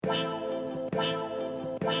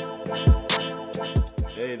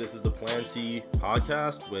Hey, this is the Plan C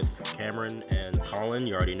podcast with Cameron and Colin.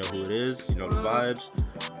 You already know who it is. You know the vibes.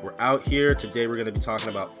 We're out here. Today we're going to be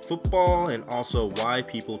talking about football and also why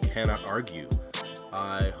people cannot argue.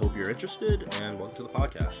 I hope you're interested, and welcome to the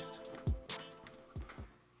podcast.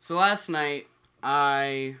 So last night,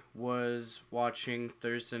 I was watching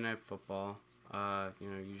Thursday Night Football.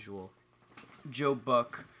 Usual Joe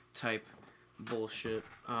Buck type bullshit.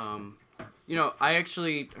 I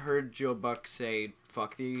actually heard Joe Buck say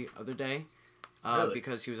fuck the other day Really?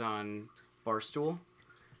 because he was on Barstool.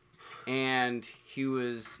 And he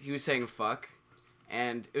was saying fuck.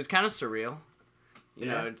 And it was kind of surreal. You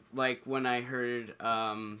know, like when I heard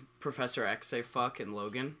Professor X say fuck in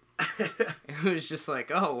Logan. It was just like,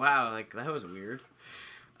 oh, wow, like, that was weird.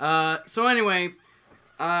 So anyway,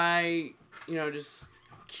 I, just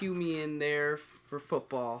cue me in there for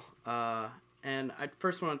football. And I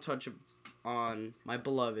first want to touch on my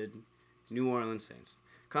beloved New Orleans Saints.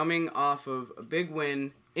 Coming off of a big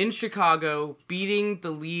win in Chicago, beating the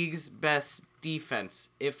league's best defense,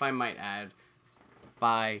 if I might add,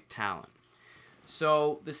 by talent.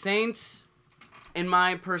 So the Saints, in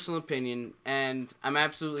my personal opinion, and I'm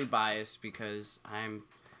absolutely biased because I'm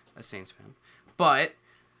a Saints fan, but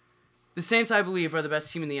the Saints, I believe, are the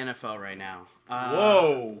best team in the NFL right now.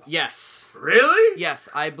 Whoa. Yes. Really? Yes,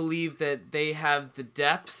 I believe that they have the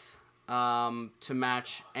depth to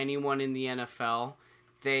match anyone in the NFL.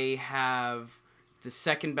 They have the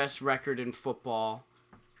second best record in football.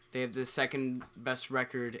 They have the second best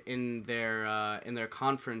record in their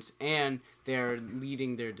conference, and they're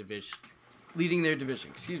leading their division.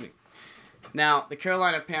 Excuse me. Now, the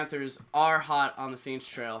Carolina Panthers are hot on the Saints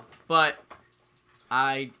trail, but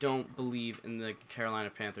I don't believe in the Carolina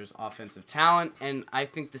Panthers' offensive talent, and I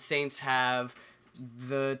think the Saints have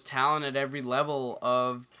the talent at every level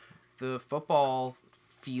of the football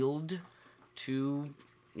field to,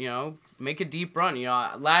 make a deep run.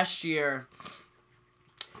 Last year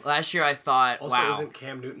I thought, Also, wow. isn't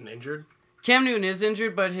Cam Newton injured? Cam Newton is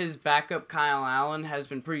injured, but his backup, Kyle Allen, has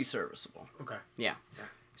been pretty serviceable. Okay. Yeah.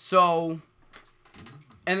 So,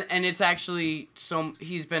 and it's actually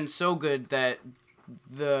he's been so good that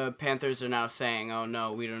the Panthers are now saying, oh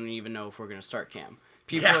no, we don't even know if we're going to start Cam.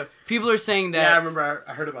 People are saying that. Yeah, I remember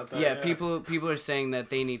I heard about that. Yeah, people are saying that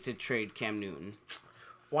they need to trade Cam Newton.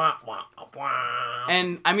 Wah, wah, wah.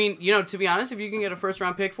 And, I mean, to be honest, if you can get a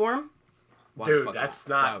first-round pick for him, Dude, that's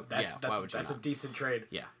not. Why That's would you a not? decent trade.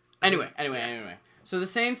 Yeah. Anyway. So the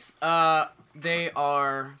Saints, they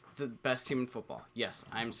are the best team in football. Yes,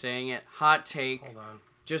 I'm saying it. Hot take. Hold on.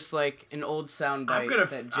 Just like an old soundbite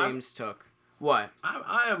that James took. What?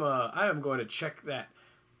 I am going to check that.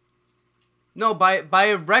 No, by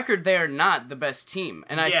a record, they are not the best team,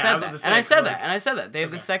 and I said that. They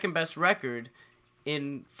have the second best record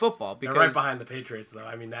in football because They're right behind the Patriots, though.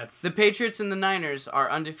 I mean, that's the Patriots and the Niners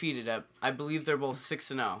are undefeated. I believe they're both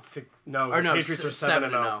 6-0. Patriots are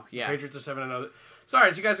 7-0. Yeah, Patriots are 7-0.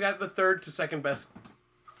 Sorry, so you guys got the third to second best.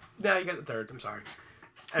 No, you got the third. I'm sorry.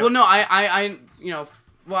 Anyway. Well,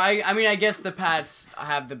 no, I guess the Pats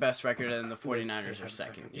have the best record and the 49ers are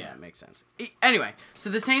second. Yeah, it makes sense. Anyway, so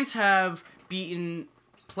the Saints have beaten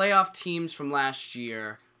playoff teams from last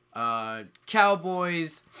year.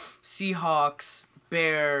 Cowboys, Seahawks,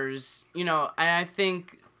 Bears, and I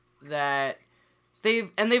think that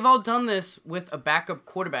they've all done this with a backup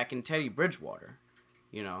quarterback in Teddy Bridgewater.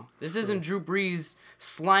 This isn't Drew Brees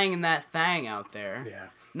slanging that thing out there. Yeah.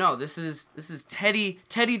 No, this is Teddy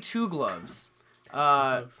Two Gloves.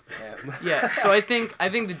 Yeah, so I think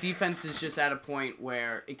the defense is just at a point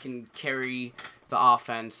where it can carry the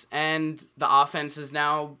offense, and the offense is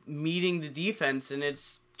now meeting the defense, and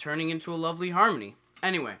it's turning into a lovely harmony.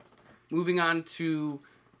 Anyway, moving on to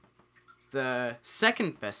the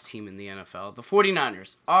second best team in the NFL, the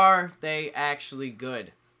 49ers. Are they actually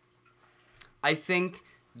good? I think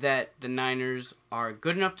that the Niners are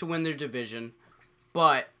good enough to win their division,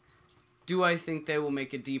 but do I think they will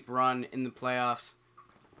make a deep run in the playoffs?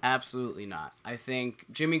 Absolutely not. I think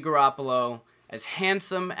Jimmy Garoppolo, as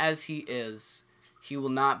handsome as he is, he will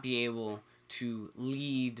not be able to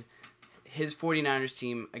lead his 49ers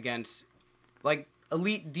team against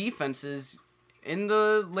elite defenses in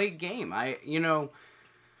the late game.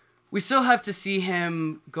 We still have to see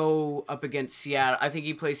him go up against Seattle. I think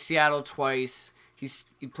he plays Seattle twice.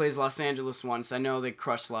 He plays Los Angeles once. I know they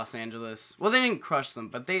crushed Los Angeles. Well, they didn't crush them,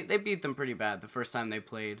 but they beat them pretty bad the first time they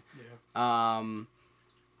played. Yeah.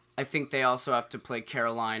 I think they also have to play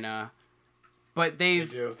Carolina. But They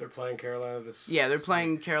do. They're playing Carolina this. Yeah, they're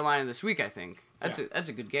playing Carolina this week. I think that's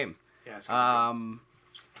a good game. Yeah. It's good.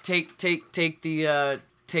 Take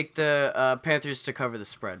the Panthers to cover the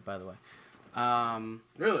spread. By the way,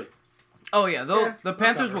 Really? Oh yeah, Yeah, the they'll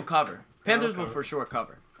Panthers cover. will cover. Panthers will cover. for sure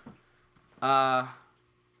cover.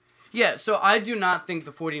 Yeah, so I do not think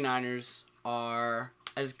the 49ers are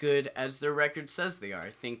as good as their record says they are. I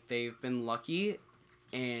think they've been lucky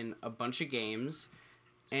in a bunch of games,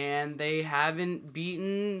 and they haven't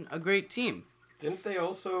beaten a great team. Didn't they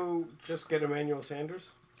also just get Emmanuel Sanders?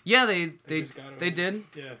 Yeah, They just got him. they did.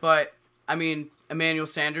 Yeah. But I mean, Emmanuel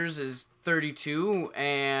Sanders is 32,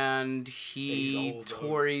 and he he's old, though.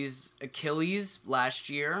 tore his Achilles last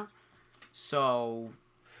year. So,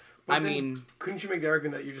 But I then, mean, couldn't you make the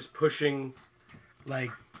argument that you're just pushing, like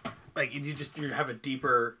you have a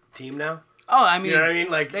deeper team now? oh, I mean, You know what I mean?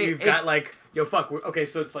 Like they- you've got like fuck. Okay,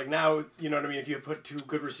 so it's like now you know what I mean. If you put two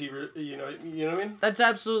good receivers, you know what I mean. that's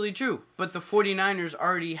absolutely true. But the 49ers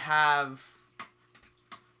already have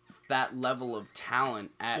that level of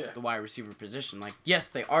talent at the wide receiver position. Like, yes,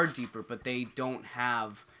 they are deeper, but they don't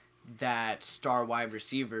have that star wide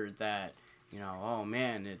receiver that, oh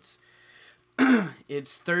man, it's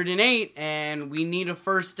it's 3rd and 8 and we need a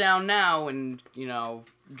first down now, and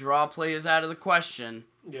draw play is out of the question.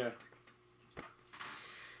 Yeah.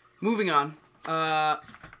 Moving on. The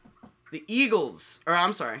Eagles, or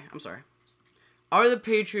I'm sorry. Are the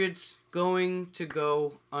Patriots going to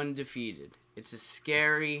go undefeated? It's a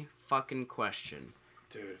scary fucking question.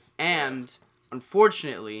 Dude. And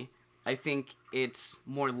unfortunately, I think it's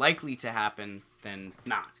more likely to happen than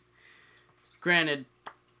not. Granted,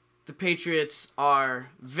 the Patriots are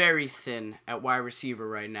very thin at wide receiver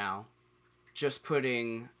right now. Just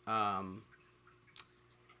putting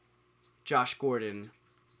Josh Gordon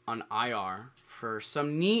on IR for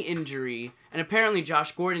some knee injury, and apparently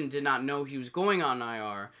Josh Gordon did not know he was going on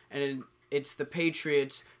IR, and it's the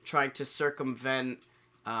Patriots trying to circumvent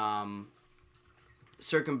the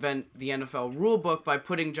NFL rulebook by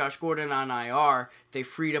putting Josh Gordon on IR. They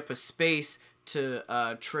freed up a space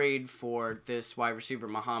to trade for this wide receiver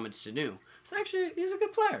Mohamed Sanu. So actually, he's a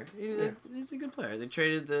good player. He's a good player. They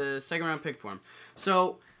traded the 2nd round pick for him.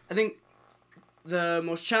 So I think the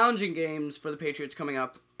most challenging games for the Patriots coming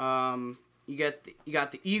up, you got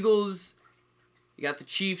the Eagles, you got the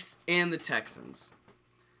Chiefs, and the Texans.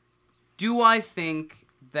 Do I think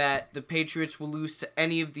that the Patriots will lose to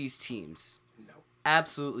any of these teams? No.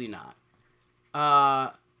 Absolutely not.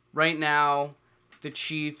 Right now, the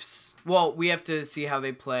Chiefs. Well, we have to see how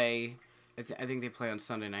they play. I think they play on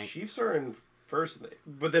Sunday night. Chiefs are in first,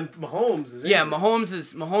 but then Mahomes is. Yeah, injured.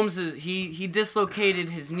 Mahomes is he dislocated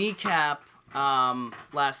his kneecap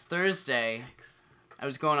last Thursday. I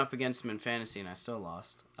was going up against him in fantasy and I still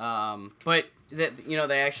lost. But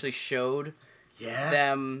they actually showed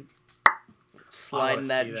them sliding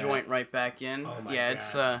that joint right back in. Oh my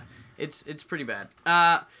God. It's pretty bad.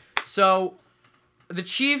 So the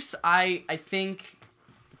Chiefs, I think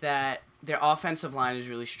that their offensive line is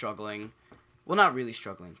really struggling. Well, not really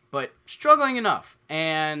struggling, but struggling enough.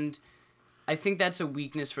 And I think that's a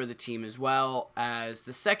weakness for the team as well as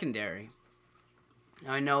the secondary.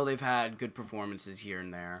 I know they've had good performances here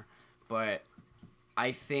and there, but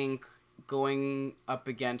I think going up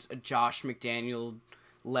against a Josh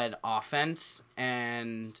McDaniel-led offense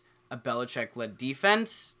and a Belichick-led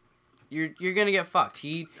defense, you're gonna get fucked.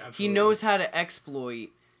 He knows how to exploit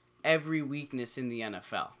every weakness in the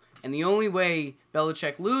NFL, and the only way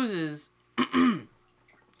Belichick loses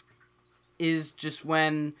is just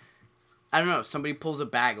when, I don't know, somebody pulls a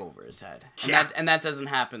bag over his head, and that doesn't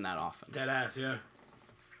happen that often. Dead ass, yeah.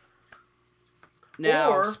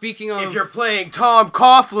 Now, or, speaking of... if you're playing Tom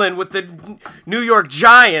Coughlin with the New York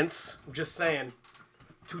Giants, I'm just saying,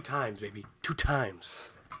 2 times, baby. 2 times.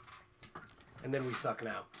 And then we suck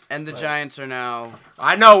now. And the Giants are now...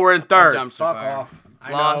 I know, we're in 3rd. Dumpster Fuck fire. off.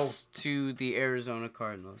 I Lost to the Arizona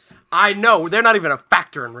Cardinals. I know. They're not even a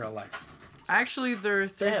factor in real life. Actually, they're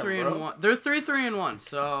 3-3-1. They're 3-3-1,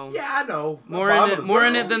 so... Yeah, I know. More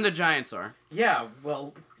in it than the Giants are. Yeah,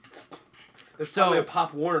 well... There's probably a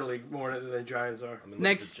Pop Warner League more than the Giants are. I mean,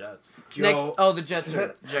 Next- the Jets. The Jets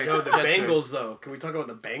are... No, the Bengals, though. Can we talk about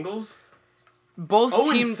the Bengals? Both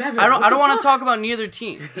 0-7. teams... I What don't the want fuck? to talk about either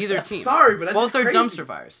team. Sorry, but that's Both are crazy. dumpster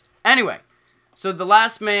fires. Anyway, so the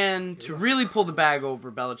last man to really pull the bag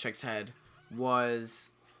over Belichick's head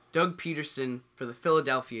was Doug Peterson for the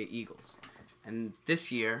Philadelphia Eagles. And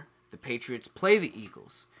this year, the Patriots play the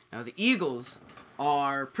Eagles. Now, the Eagles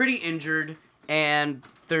are pretty injured, and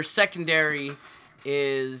their secondary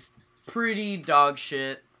is pretty dog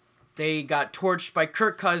shit. They got torched by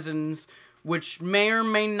Kirk Cousins, which may or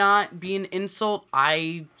may not be an insult.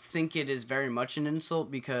 I think it is very much an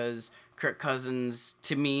insult because Kirk Cousins,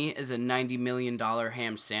 to me, is a $90 million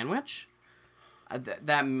ham sandwich.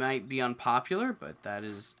 That might be unpopular, but that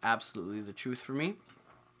is absolutely the truth for me.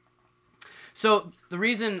 So the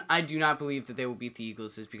reason I do not believe that they will beat the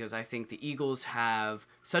Eagles is because I think the Eagles have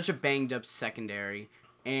such a banged up secondary.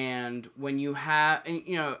 And when you have, and,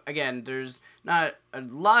 you know, again, there's not a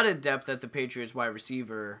lot of depth at the Patriots wide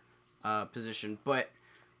receiver position, but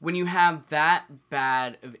when you have that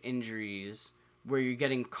bad of injuries where you're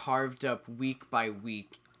getting carved up week by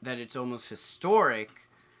week, that it's almost historic,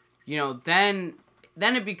 you know, then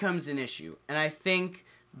it becomes an issue. And I think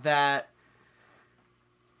that,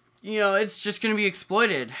 you know, it's just going to be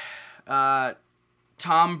exploited.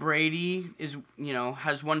 Tom Brady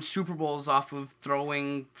has won Super Bowls off of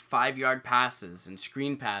throwing 5-yard passes and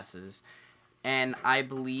screen passes. And I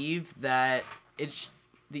believe that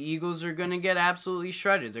the Eagles are going to get absolutely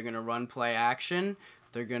shredded. They're going to run play action.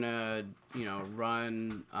 They're going to,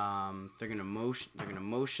 run, they're going to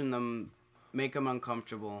motion them, make them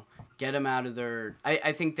uncomfortable, get them out of their...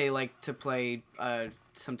 I think they like to play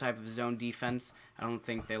some type of zone defense. I don't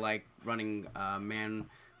think they like running man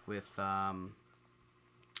with...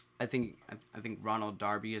 I think Ronald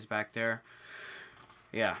Darby is back there.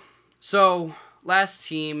 Yeah. So, last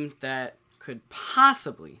team that could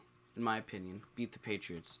possibly, in my opinion, beat the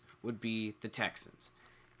Patriots would be the Texans.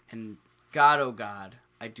 And God, oh God,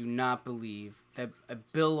 I do not believe that a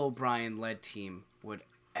Bill O'Brien-led team would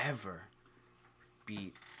ever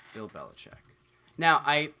beat Bill Belichick. Now,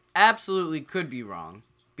 I absolutely could be wrong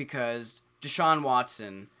because Deshaun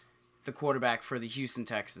Watson, the quarterback for the Houston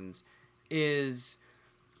Texans, is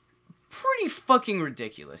pretty fucking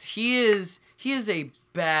ridiculous. He is a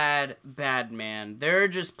bad man. There are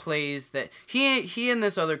just plays that he and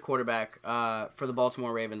this other quarterback for the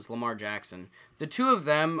Baltimore Ravens, Lamar Jackson, the two of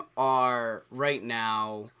them are right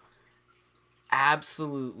now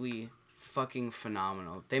absolutely fucking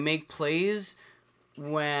phenomenal. They make plays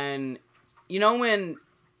when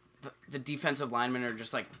the defensive linemen are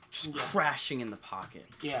just crashing in the pocket.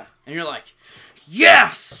 Yeah. And you're like,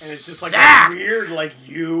 yes! And it's just like sack! a weird,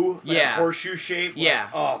 horseshoe shape. Yeah.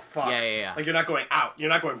 Oh, fuck. Yeah. Like, you're not going out. You're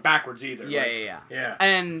not going backwards either. Yeah.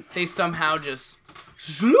 And they somehow just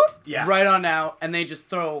swoop right on out, and they just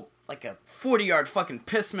throw like a 40-yard fucking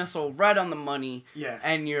piss missile right on the money. Yeah.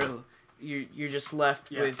 And you're just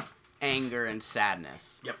left with anger and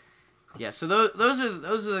sadness. Yep. Yeah, so those are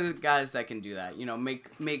the guys that can do that. You know,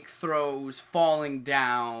 make throws, falling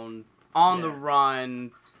down, on the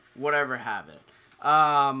run, whatever have it.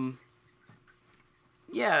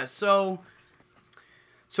 So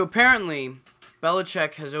apparently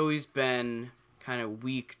Belichick has always been kind of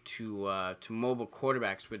weak to mobile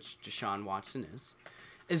quarterbacks, which Deshaun Watson is,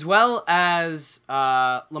 as well as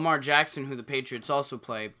Lamar Jackson, who the Patriots also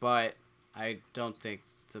play, but I don't think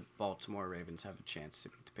the Baltimore Ravens have a chance to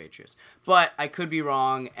beat the Patriots. But I could be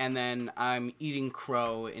wrong, and then I'm eating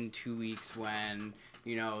crow in 2 weeks when,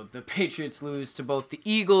 the Patriots lose to both the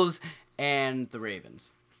Eagles and the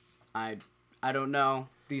Ravens. I don't know.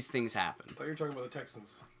 These things happen. I thought you were talking about the Texans.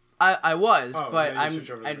 I was, but I'm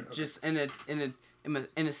just in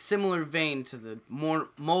a similar vein to the more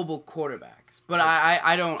mobile quarterbacks. But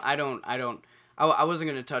I wasn't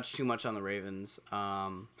gonna touch too much on the Ravens.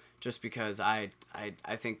 Just because I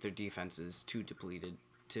think their defense is too depleted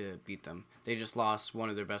to beat them. They just lost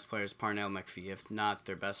one of their best players, Parnell McPhee, if not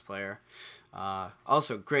their best player.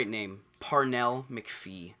 Also, great name, Parnell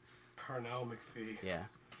McPhee. Parnell McPhee. Yeah,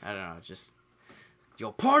 I don't know, just,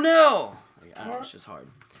 yo, Parnell! I don't know, it's just hard.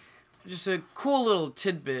 Just a cool little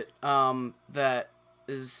tidbit that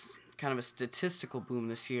is kind of a statistical boom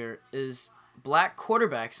this year is black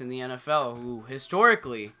quarterbacks in the NFL who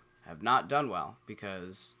historically have not done well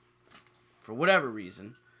because... for whatever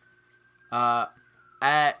reason,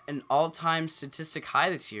 at an all-time statistic high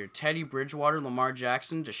this year, Teddy Bridgewater, Lamar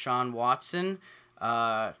Jackson, Deshaun Watson.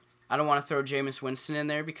 I don't want to throw Jameis Winston in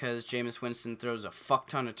there because Jameis Winston throws a fuck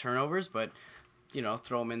ton of turnovers, but,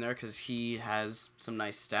 throw him in there because he has some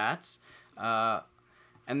nice stats.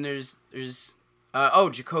 And there's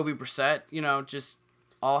Jacoby Brissett, just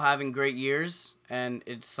all having great years, and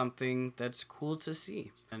it's something that's cool to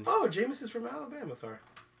see. And Jameis is from Alabama, sorry.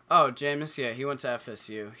 Oh, Jameis, yeah, he went to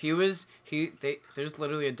FSU. There's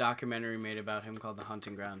literally a documentary made about him called The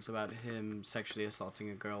Hunting Grounds, about him sexually assaulting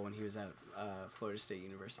a girl when he was at Florida State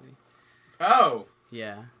University. Oh.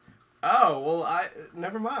 Yeah. Oh, well,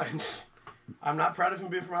 never mind. I'm not proud of him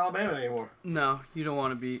being from Alabama anymore. No, you don't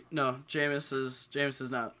want to be. No, Jameis is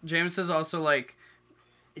not. Jameis is also,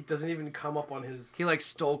 it doesn't even come up on his... He,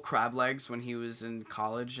 stole crab legs when he was in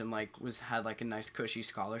college and, had a nice cushy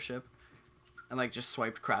scholarship. And, just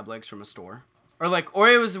swiped crab legs from a store. Or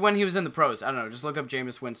it was when he was in the pros. I don't know. Just look up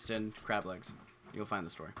Jameis Winston crab legs. You'll find the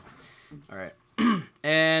story. All right.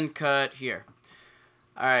 And cut here.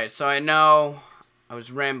 Alright, so I know I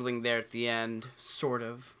was rambling there at the end, sort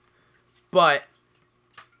of. But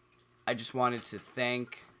I just wanted to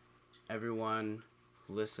thank everyone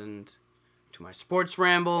who listened to my sports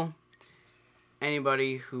ramble.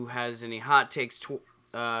 Anybody who has any hot takes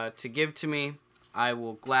to give to me, I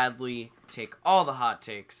will gladly take all the hot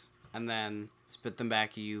takes and then spit them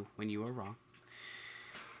back at you when you are wrong.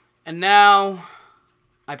 And now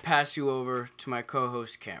I pass you over to my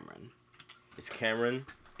co-host Cameron. It's Cameron,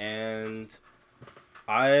 and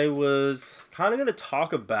I was kind of going to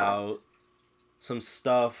talk about some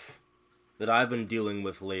stuff that I've been dealing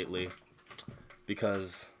with lately,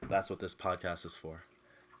 because that's what this podcast is for.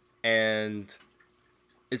 And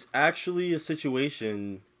it's actually a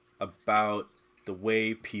situation about the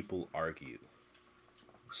way people argue.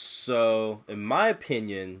 So, in my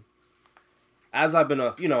opinion, as I've been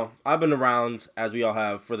around, as we all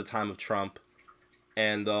have, for the time of Trump,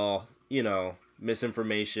 and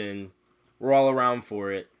misinformation, we're all around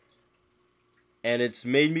for it. And it's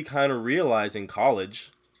made me kind of realize in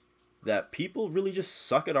college that people really just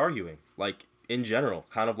suck at arguing. Like, in general,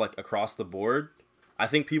 kind of like across the board. I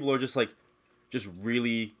think people are just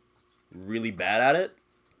really, really bad at it.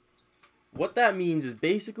 What that means is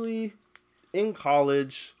basically, in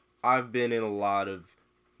college, I've been in a lot of,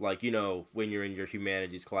 when you're in your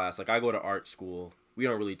humanities class. Like, I go to art school. We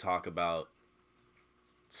don't really talk about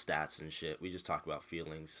stats and shit. We just talk about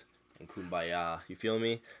feelings and kumbaya. You feel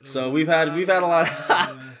me? So we've had a lot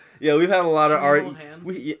of we've had a lot of art.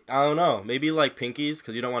 I don't know, maybe like pinkies,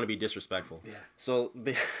 because you don't want to be disrespectful. Yeah. So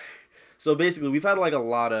basically, we've had like a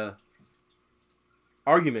lot of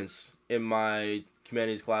arguments in my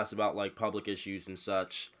humanities class about like public issues and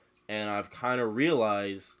such, and I've kind of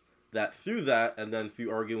realized that through that, and then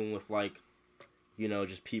through arguing with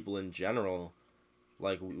just people in general,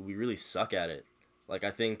 like we really suck at it. Like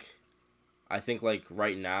I think like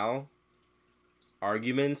right now,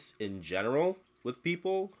 arguments in general with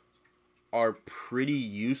people are pretty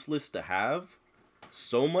useless to have.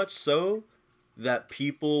 So much so that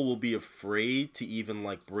people will be afraid to even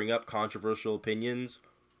like bring up controversial opinions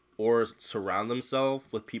or surround themselves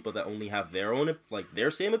with people that only have their own, like their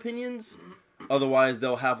same opinions. Otherwise,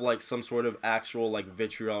 they'll have like some sort of actual like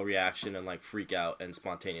vitriol reaction and like freak out and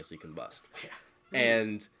spontaneously combust. Yeah.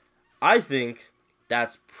 And I think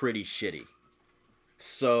that's pretty shitty.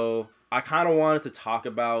 So I kind of wanted to talk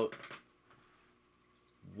about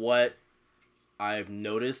what I've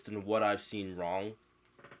noticed and what I've seen wrong.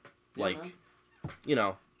 Like,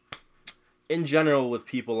 in general with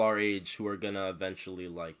people our age who are gonna eventually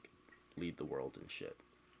like lead the world and shit.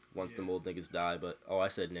 Once them old niggas die, but I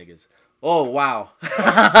said niggas. Oh wow.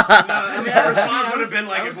 I mean, our response would have been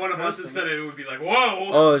like if one of us had said it, it would be like, whoa.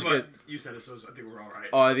 Oh, it's but good. You said it, so I think we're all right.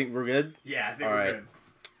 Oh, I think we're good? Yeah, I think all we're right. good.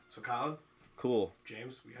 So Colin? Cool.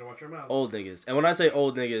 James, we gotta watch our mouths. Old niggas. And when I say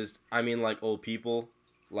old niggas, I mean like old people.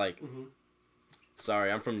 Like,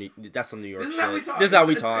 sorry, I'm from that's some New York shit. This is how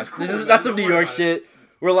we talk. Cool, that's some New York shit.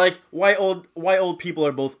 We're like white old people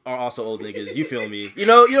are also old niggas. You feel me? You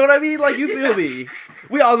know what I mean? Like, you feel me?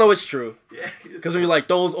 We all know it's true. Yeah. Because when you're like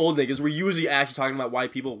those old niggas, we're usually actually talking about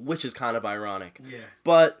white people, which is kind of ironic. Yeah.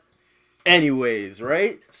 But anyways,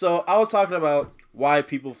 right? So I was talking about why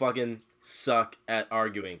people fucking suck at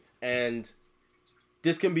arguing, and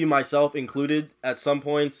this can be myself included at some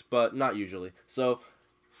points, but not usually. So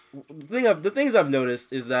the things I've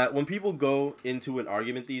noticed is that when people go into an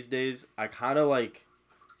argument these days, I kind of like.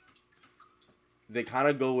 They kind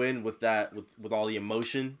of go in with that, with all the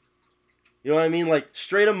emotion. You know what I mean? Like,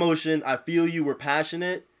 straight emotion, I feel you, we're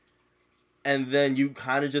passionate, and then you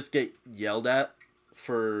kind of just get yelled at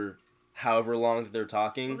for however long that they're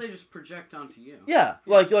talking. Well, they just project onto you. Yeah,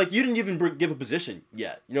 like you didn't even give a position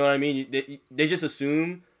yet. You know what I mean? They just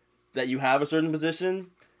assume that you have a certain position,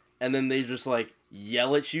 and then they just, like,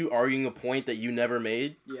 yell at you, arguing a point that you never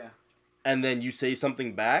made. Yeah. And then you say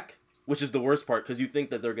something back. Which is the worst part, because you think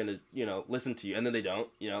that they're going to, listen to you, and then they don't.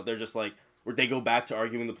 They're just like, or they go back to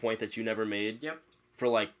arguing the point that you never made. Yep. For,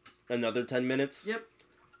 like, another 10 minutes. Yep.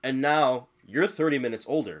 And now, you're 30 minutes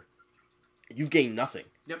older. You've gained nothing.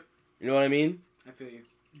 Yep. You know what I mean? I feel you.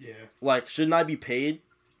 Yeah. Like, shouldn't I be paid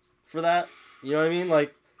for that? You know what I mean?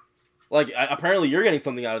 Like apparently you're getting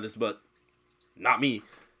something out of this, but not me.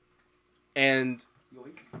 And...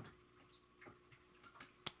 Yoink.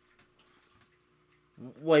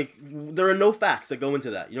 Like, there are no facts that go into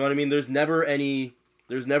that. You know what I mean? There's never any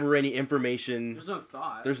information. There's no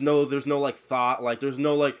thought. There's no like thought. Like, there's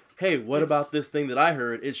no like, hey, what about this thing that I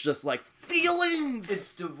heard? It's just like feelings.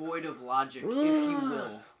 It's devoid of logic, if you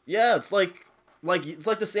will. Yeah, it's like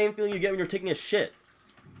the same feeling you get when you're taking a shit.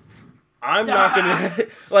 I'm not gonna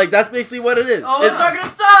like. That's basically what it is. Oh, it's not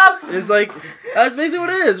gonna stop. It's like that's basically what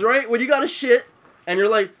it is, right? When you got to shit and you're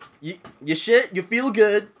like, you shit, you feel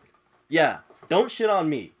good. Yeah, don't shit on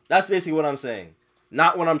me. That's basically what I'm saying.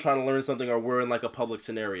 Not when I'm trying to learn something or we're in like a public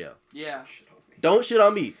scenario. Yeah. Don't shit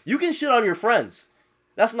on me. You can shit on your friends.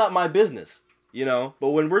 That's not my business, you know? But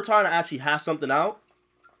when we're trying to actually hash something out.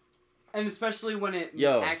 And especially when it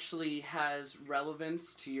actually has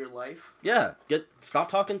relevance to your life. Yeah. Stop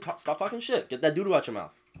talking shit. Get that doo-doo out your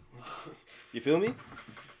mouth. You feel me?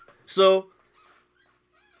 So,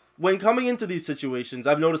 when coming into these situations,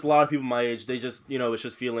 I've noticed a lot of people my age, they just, it's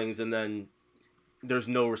just feelings and then there's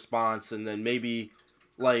no response and then maybe,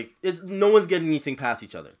 like, no one's getting anything past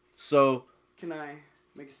each other. So... Can I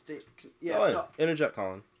make a statement? Yeah, go ahead. Interject,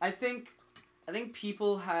 Colin. I think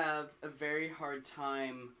people have a very hard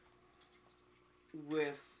time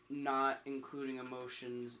with not including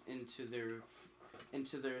emotions into their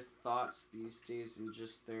thoughts these days and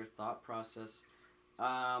just their thought process.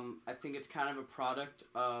 I think it's kind of a product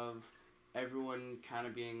of everyone kind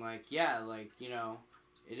of being like, yeah, like,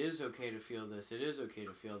 it is okay to feel this, it is okay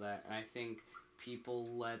to feel that. And I think people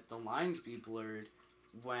let the lines be blurred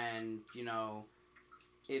when,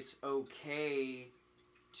 it's okay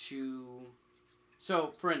to...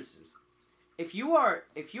 So, for instance, if you are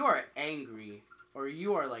angry or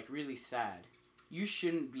you are, like, really sad, you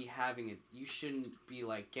shouldn't be you shouldn't be,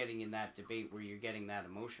 like, getting in that debate where you're getting that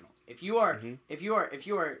emotional. If you are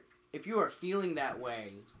feeling that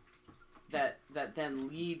way, that then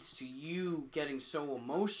leads to you getting so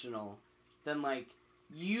emotional, then, like,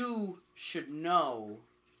 you should know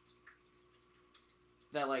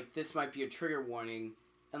that, like, this might be a trigger warning,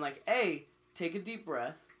 and, like, take a deep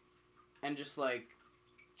breath, and just, like,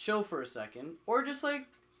 chill for a second, or just, like,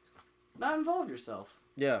 not involve yourself.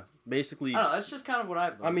 Yeah, basically... I don't know, that's just kind of what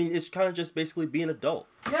I've done. I mean, it's kind of just basically being an adult.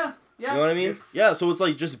 Yeah. You know what I mean? Yeah, so it's,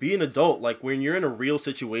 like, just be an adult. Like, when you're in a real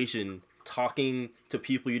situation, talking to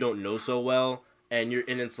people you don't know so well, and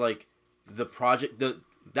it's, like, the project... The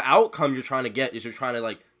outcome you're trying to get is you're trying to,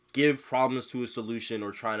 like, give problems to a solution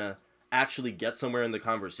or trying to actually get somewhere in the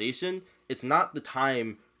conversation. It's not the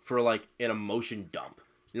time for, like, an emotion dump.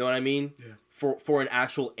 You know what I mean? Yeah. For an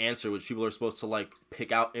actual answer, which people are supposed to, like,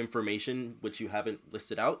 pick out information which you haven't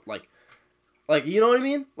listed out. Like, you know what I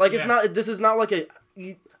mean? Like, it's not... This is not, like,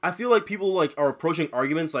 I feel like people, like, are approaching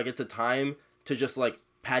arguments like it's a time to just, like,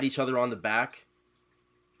 pat each other on the back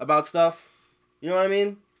about stuff. You know what I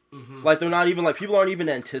mean? Mm-hmm. Like, they're not even... Like, people aren't even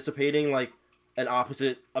anticipating, like, an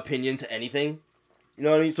opposite opinion to anything. You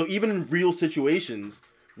know what I mean? So even in real situations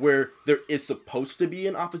where there is supposed to be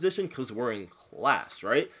an opposition because we're in class,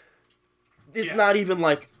 right? It's not even,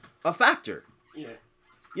 like, a factor. Yeah.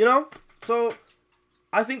 You know? So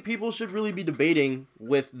I think people should really be debating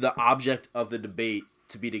with the object of the debate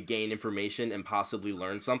to be to gain information and possibly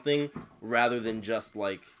learn something rather than just,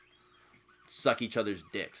 like, suck each other's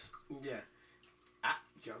dicks. Yeah.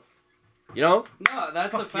 Joe. You know? No,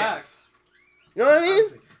 that's a fact. Yes. You know what I mean?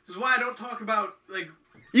 Honestly. This is why I don't talk about, like...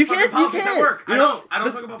 You can't. At work. You know, I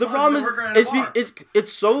don't talk about the problem is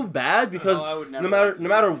it's so bad because no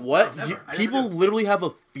matter what, people never literally have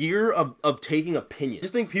a fear of taking opinions. I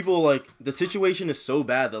just think people, like, the situation is so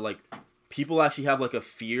bad that, like, people actually have, like, a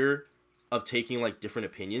fear of taking, like, different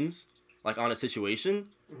opinions, like, on a situation,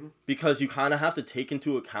 because you kind of have to take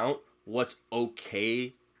into account what's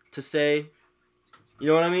okay to say. You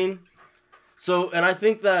know what I mean? So, and I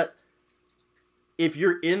think that if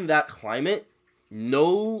you're in that climate,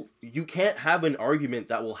 no, you can't have an argument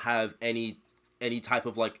that will have any type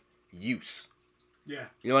of, like, use. Yeah.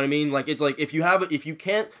 You know what I mean? Like, it's like if you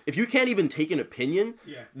can't even take an opinion,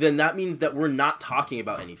 then that means that we're not talking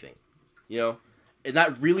about anything. You know? And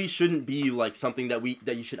that really shouldn't be, like, something that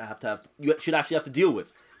you should actually have to deal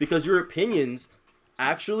with, because your opinions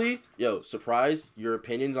actually, surprise, your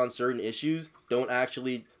opinions on certain issues don't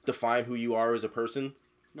actually define who you are as a person.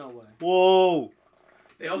 No way. Whoa.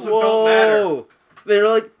 They also don't matter. They're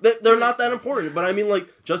like they're not that important, but I mean, like,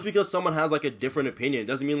 just because someone has, like, a different opinion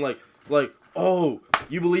doesn't mean like oh,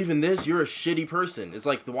 you believe in this, you're a shitty person. It's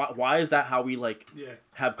like, why is that how we, like,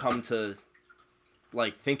 have come to,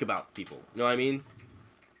 like, think about people? You know what I mean?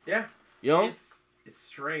 Yeah. You know? It's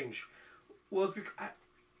strange. Well, it's because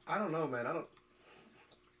I don't know, man.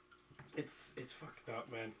 It's fucked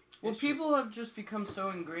up, man. Well, people have just become so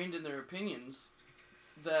ingrained in their opinions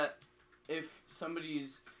that if somebody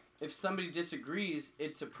disagrees,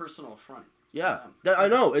 it's a personal affront. Yeah, I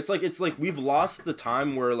know. It's like we've lost the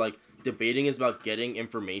time where, like, debating is about getting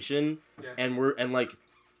information, and like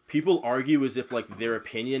people argue as if, like, their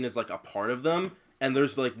opinion is, like, a part of them, and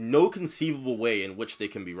there's, like, no conceivable way in which they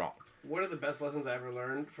can be wrong. one of the best lessons I ever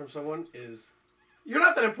learned from someone is, you're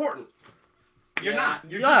not that important. You're not.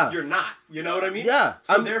 You're not. You know what I mean? Yeah.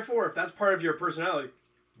 So therefore, if that's part of your personality,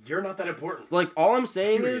 you're not that important. Like all I'm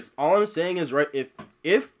saying is right.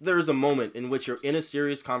 If there's a moment in which you're in a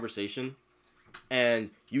serious conversation, and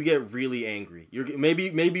you get really angry, maybe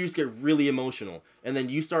you just get really emotional, and then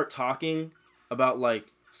you start talking about like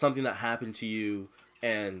something that happened to you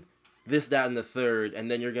and this, that, and the third, and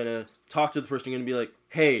then you're gonna talk to the person. You're gonna be like,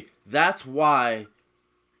 hey, that's why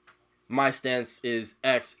my stance is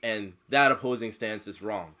X and that opposing stance is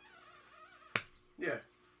wrong. Yeah.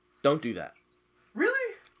 Don't do that.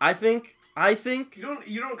 Really? I think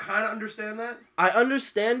you don't kind of understand that? I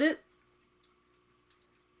understand it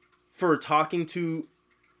for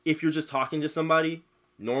if you're just talking to somebody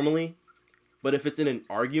normally, but if it's in an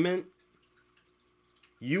argument,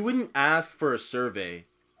 you wouldn't ask for a survey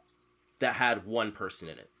that had one person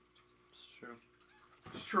in it. It's true.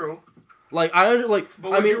 It's true. But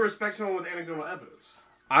would you respect someone with anecdotal evidence?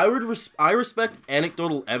 I respect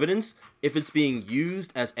anecdotal evidence if it's being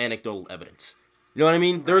used as anecdotal evidence. You know what I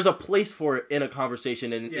mean? Right. There's a place for it in a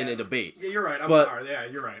conversation and in a debate. Yeah, you're right. I'm sorry. Yeah,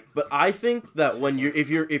 you're right. But I think that when if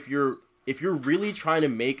you're really trying to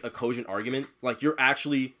make a cogent argument, like you're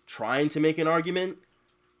actually trying to make an argument,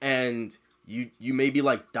 and you maybe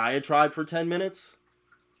like diatribe for 10 minutes,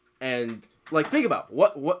 and like think about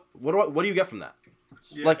what do you get from that?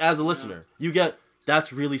 Yeah, like as a listener, you get,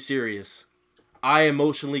 that's really serious. I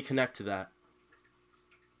emotionally connect to that.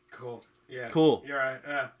 Cool. Yeah. Cool. You're right.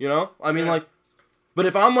 Yeah. You know? I mean,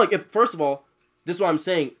 but first of all, this is what I'm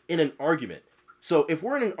saying, in an argument. So if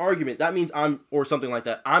we're in an argument, that means or something like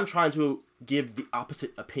that, I'm trying to give the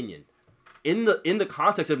opposite opinion. In the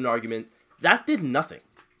context of an argument, that did nothing.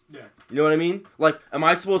 Yeah. You know what I mean? Like, am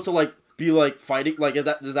I supposed to like be like fighting? Like, is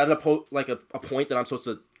that a point that I'm supposed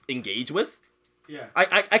to engage with? Yeah.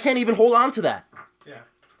 I can't even hold on to that. Yeah.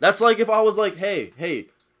 That's like if I was like, hey,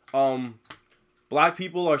 black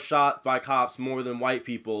people are shot by cops more than white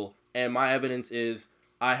people, and my evidence is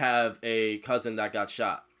I have a cousin that got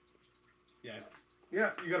shot. Yes.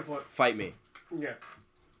 Yeah, you got a point. Fight me. Yeah.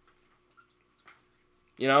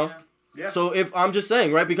 You know? Yeah. So if I'm just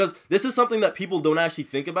saying, right, because this is something that people don't actually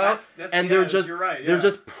think about, and you're right, they're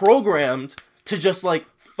just programmed to just like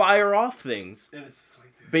fire off things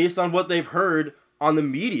based on what they've heard on the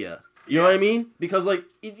media. You know what I mean? Because like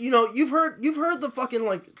you've heard the fucking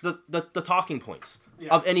like the talking points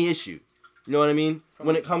of any issue. You know what I mean? From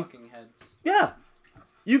when it comes, heads. Yeah,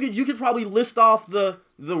 you could probably list off the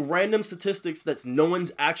random statistics that no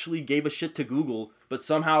one's actually gave a shit to Google, but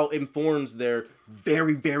somehow informs their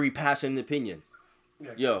very, very passionate opinion.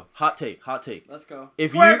 Yeah. Yo, hot take. Let's go.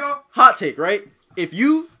 Hot take, right? If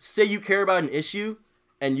you say you care about an issue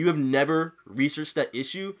and you have never researched that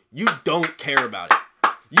issue, you don't care about it.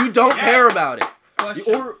 You don't care about it.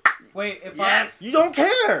 Question. Wait, you don't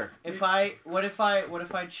care. What if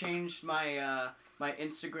I changed my my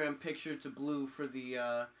Instagram picture to blue for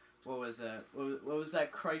the what was that? What was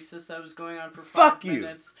that crisis that was going on for 5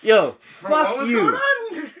 minutes? Yo, fuck you.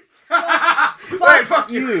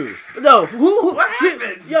 Fuck you. No, what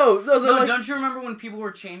happened? Yo, don't you remember when people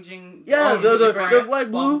were changing? Yeah, the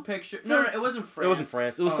flag blue picture. No, it wasn't France. It wasn't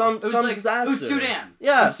France. It was some disaster. It was Sudan.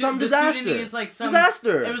 Yeah, some disaster.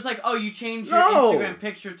 Disaster. It was like, oh, you changed your Instagram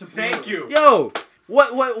picture to blue. Thank you. Yo,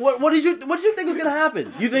 what did you think was gonna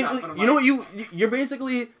happen? You think you know what you're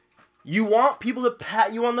basically, you want people to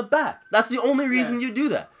pat you on the back. That's the only reason you do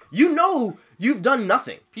that. You know you've done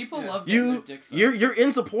nothing. People love getting their dicks up. You're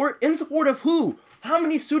in support. In support of who? How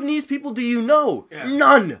many Sudanese people do you know? Yeah.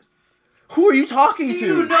 None. Who are you talking to? Do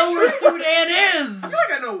you know where Sudan is? I feel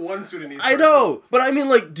like I know one Sudanese person. I know, but I mean,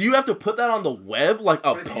 like, do you have to put that on the web, like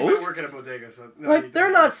a post? You might work at a bodega, so no, like,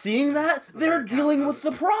 they're not seeing that. They're dealing with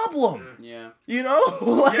the problem. Yeah. You know,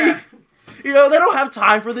 like, you know, they don't have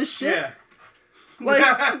time for this shit. Yeah. Like,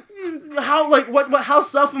 how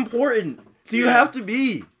self-important do you have to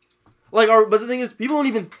be? Like, but the thing is, people don't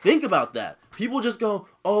even think about that. People just go,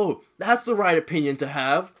 oh, that's the right opinion to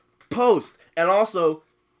have. Post. And also,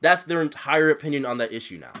 that's their entire opinion on that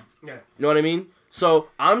issue now. Yeah. You know what I mean? So,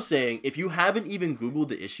 I'm saying, if you haven't even Googled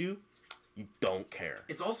the issue, you don't care.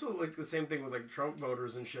 It's also, like, the same thing with, like, Trump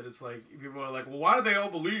voters and shit. It's like, people are like, well, why do they all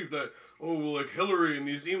believe that, oh, well, like, Hillary and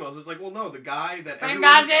these emails? It's like, well, no, the guy that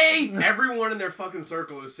everyone in their fucking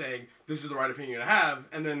circle is saying, this is the right opinion to have.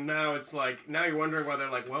 And then now it's like, now you're wondering why they're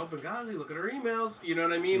like, well, Benghazi, look at her emails. You know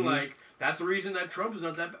what I mean? Mm-hmm. Like, That's the reason that Trump is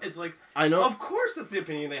not that. It's like I know. Of course, that's the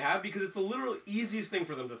opinion they have because it's the literal easiest thing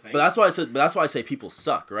for them to think. But that's why I say people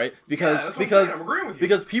suck, right? Because that's what I'm agreeing with you.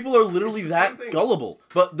 Because people are literally It's the that same thing. gullible.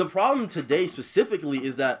 But the problem today specifically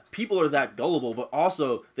is that people are that gullible, but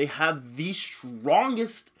also they have the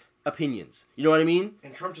strongest opinions. You know what I mean?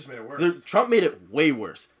 And Trump just made it worse. Trump made it way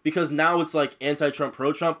worse because now it's like anti-Trump,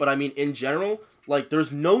 pro-Trump. But I mean, in general, like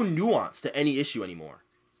there's no nuance to any issue anymore.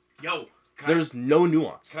 Yo, There's no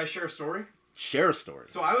nuance. Can I share a story? Share a story.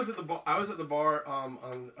 So I was at the bar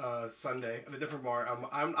on Sunday at a different bar.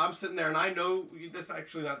 I'm sitting there and I know that's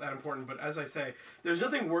actually not that important, but as I say, there's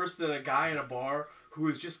nothing worse than a guy in a bar who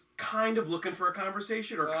is just kind of looking for a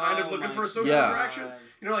conversation or kind of looking for a social interaction.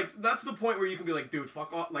 You know, like that's the point where you can be like, dude,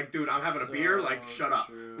 fuck off. Like, dude, I'm having a beer. Like, shut up.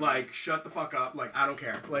 Like, shut the fuck up. Like, I don't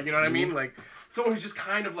care. Like, you know what I mean? Like, someone who's just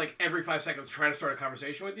kind of like every 5 seconds trying to start a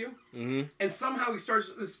conversation with you. Mm-hmm. And somehow he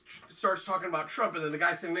starts talking about Trump, and then the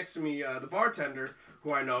guy sitting next to me, the bartender,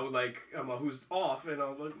 who I know, like, who's off, and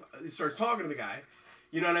he starts talking to the guy.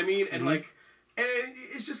 You know what I mean? And like. And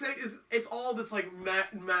it's just like, it's all this, like,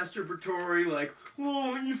 masturbatory, like,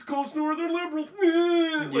 oh, East Coast Northern liberals,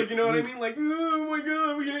 like, you know what I mean? Like, oh my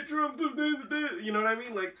god, we hate Trump, you know what I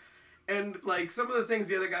mean? Like, and, like, some of the things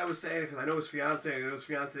the other guy was saying, because I know his fiance, and I know his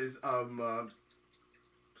fiance's,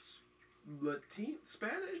 Latino?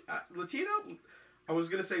 I was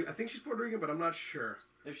going to say, I think she's Puerto Rican, but I'm not sure.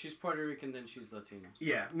 If she's Puerto Rican, then she's Latino.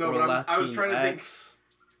 Yeah, no, Or but I was trying to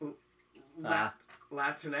think. Ah.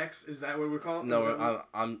 Latinx, is that what we call it? No,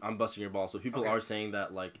 I'm busting your balls. So people are saying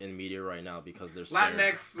that like in media right now because they're scared.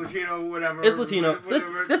 Latinx, Latino, whatever. It's Latino.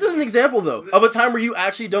 Whatever. This is an example though of a time where you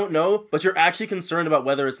actually don't know, but you're actually concerned about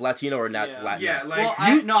whether it's Latino or not Latinx. Yeah, like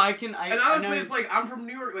well, I can. And honestly, it's like I'm from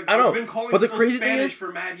New York. Like I know, I've been calling but the people crazy Spanish thing is,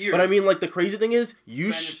 for mad years. But I mean, like the crazy thing is,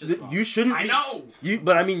 you shouldn't. I know.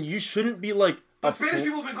 But I mean, you shouldn't be like. But Spanish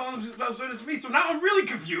people have been calling themselves Spanish to me, so now I'm really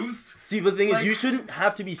confused. See, but the thing is, you shouldn't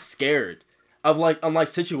have to be scared of like unlike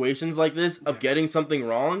situations like this of getting something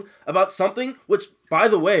wrong about something which, by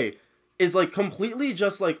the way, is like completely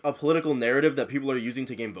just like a political narrative that people are using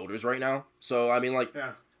to gain voters right now. So I mean, like,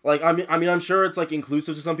 like I mean, I'm sure it's like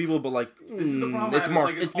inclusive to some people, but like this is the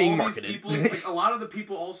problem. It's being marketed. People, like, a lot of the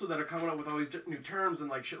people also that are coming up with all these new terms and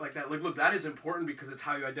like shit like that. Like, look, that is important because it's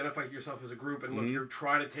how you identify yourself as a group, and look, you're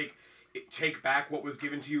trying to take back what was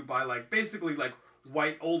given to you by like basically like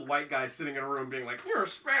old white guys sitting in a room being like, you're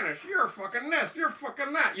Spanish, you're fucking this, you're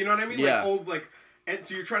fucking that. You know what I mean? Yeah. Like old like. And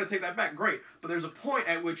so you're trying to take that back, great. But there's a point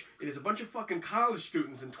at which it is a bunch of fucking college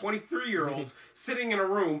students and 23-year-olds sitting in a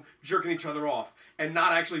room jerking each other off and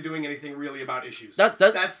not actually doing anything really about issues. That's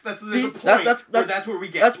a point that's where we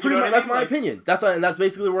get. That's pretty much that's my opinion. That's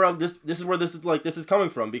basically where this is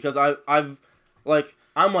coming from because I'm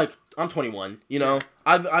 21. You know,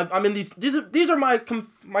 I'm in these are my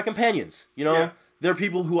companions. You know, they're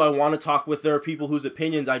people who I want to talk with. There are people whose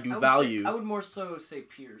opinions I value. I would more so say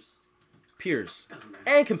peers. Peers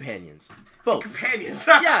and companions, both. Companions.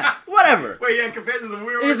 Yeah, whatever. Wait, yeah, companions is a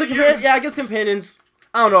weird word. Yeah, I guess companions.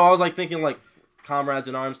 I don't know. I was like thinking like comrades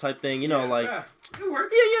in arms type thing. You know, like it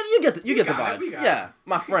works. Yeah, you get the vibes. Yeah,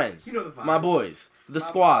 my friends, you know the vibes. My boys, the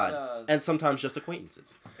squad, and sometimes just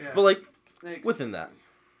acquaintances. Yeah. But like within that,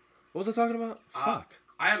 what was I talking about? Fuck.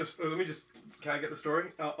 I had let me just. Can I get the story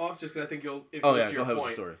off? Just because I think you'll. Go ahead with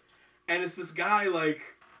the story. And it's this guy like.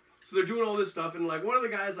 So they're doing all this stuff, and like one of the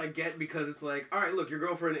guys I get because it's like, all right, look, your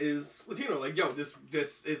girlfriend is Latino, like, yo, this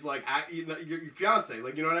is like your fiance,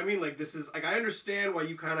 like, you know what I mean? Like, this is like I understand why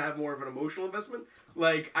you kind of have more of an emotional investment.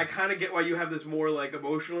 Like, I kind of get why you have this more like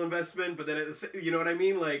emotional investment, but then you know what I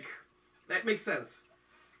mean? Like, that makes sense.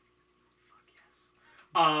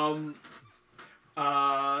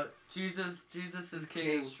 Jesus is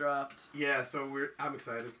King is dropped. Yeah, so I'm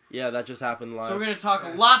excited. Yeah, that just happened live. So we're gonna talk a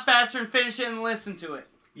lot faster and finish it and listen to it.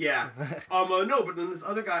 Yeah. No, but then this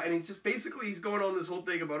other guy, and he's just basically, he's going on this whole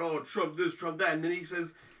thing about, oh, Trump this, Trump that, and then he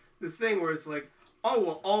says this thing where it's like, oh,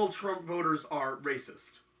 well, all Trump voters are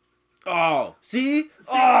racist. Oh, see?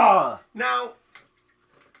 Oh! Now,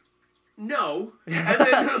 no. And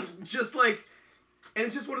then just like, and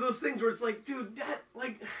it's just one of those things where it's like, dude, that,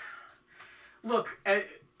 like, look, then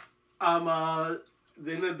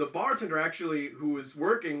the bartender actually, who was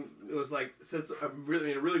working, was like,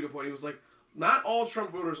 made a really good point. He was like, not all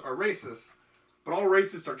Trump voters are racist, but all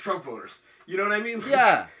racists are Trump voters. You know what I mean? Like,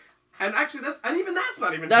 yeah. And actually, that's not even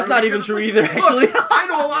true. That's not even true either, actually. Look, I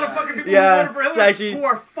know a lot of fucking people who voted for Hillary who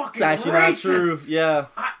are fucking racist. It's actually not true. Yeah.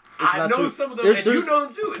 I know some of them, and you know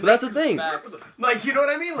them too. But that's the thing. Like, you know what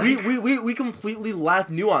I mean? Like, we completely lack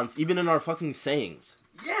nuance, even in our fucking sayings.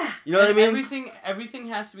 Yeah. You know what I mean? Everything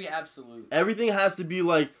has to be absolute. Everything has to be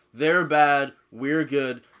like they're bad, we're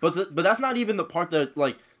good. But that's not even the part that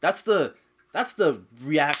like that's the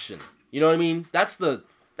reaction. You know what I mean? That's the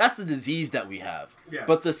disease that we have. Yeah.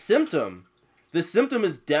 But the symptom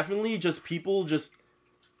is definitely just people just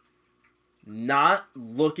not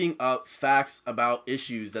looking up facts about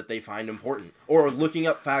issues that they find important, or looking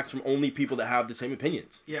up facts from only people that have the same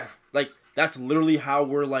opinions. Yeah. Like that's literally how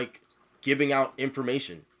we're like giving out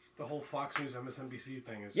information. The whole Fox News MSNBC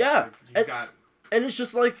thing is and it's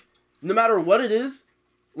just like no matter what it is,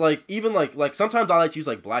 like even like sometimes I like to use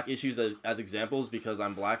like black issues as examples because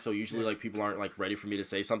I'm black, so usually like people aren't like ready for me to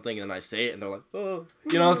say something and then I say it and they're like, oh,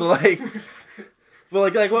 you know, so like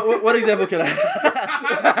but like what example can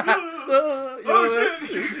I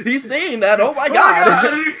shit. He's saying that, oh my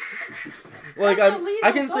god. Like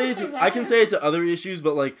I can say it to other issues,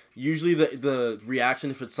 but like usually the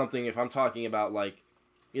reaction if I'm talking about like,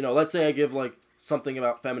 you know, let's say I give like something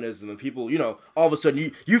about feminism and people, you know, all of a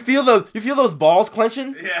sudden you feel those balls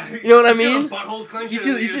clenching. Yeah. You know what I mean? Buttholes clenching. You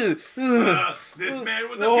see this man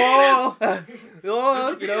with the penis. You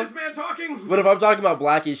know, this man talking. But if I'm talking about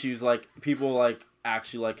black issues, like people like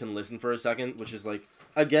actually like can listen for a second, which is like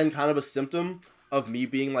again kind of a symptom of me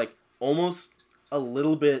being like almost a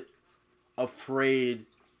little bit afraid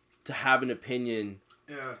to have an opinion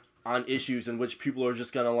on issues in which people are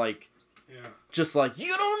just gonna like just like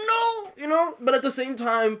you don't know, you know, but at the same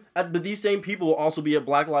time but these same people will also be at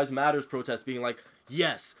Black Lives Matters protests being like,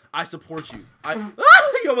 yes, I support you.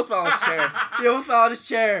 He almost fell out his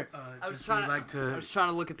chair. I was trying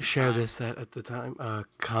to look at the share time. this that at the time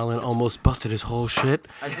Colin almost busted his whole shit.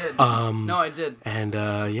 I did. No, I did. And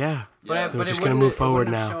yeah. But so we're just gonna move forward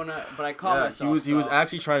now. But I caught myself. He was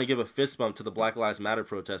actually trying to give a fist bump to the Black Lives Matter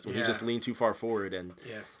protest when he just leaned too far forward and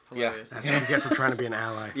Hilarious. That's what you get for trying to be an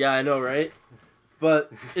ally. Yeah, I know, right?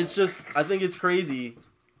 But it's just I think it's crazy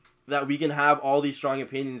that we can have all these strong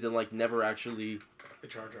opinions and like never actually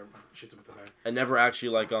never actually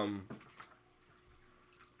like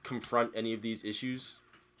confront any of these issues.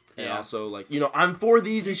 And also like, you know, I'm for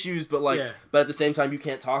these issues, but like but at the same time you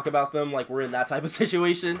can't talk about them, like we're in that type of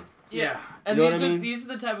situation. Yeah. And you know these are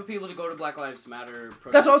the type of people to go to Black Lives Matter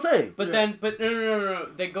protests. That's what I'm saying. But then no.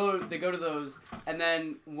 They go to those, and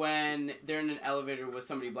then when they're in an elevator with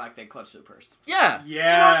somebody black, they clutch their purse. Yeah.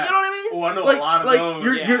 Yeah. You know what I mean? Oh, I know like, a lot of like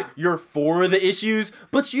those. You're for the issues,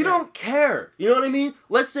 but you don't care. You know what I mean?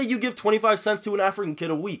 Let's say you give 25 cents to an African kid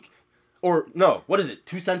a week. Or no, what is it?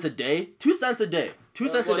 2 cents a day? 2 cents a day. 2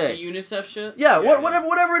 cents a day. The UNICEF shit? Yeah,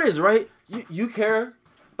 whatever it is, right? You care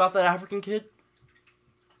about that African kid?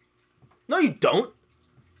 No, you don't.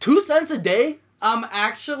 2 cents a day?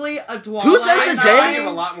 Actually, a Dwala. 2 cents a day? I give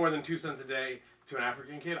a lot more than 2 cents a day to an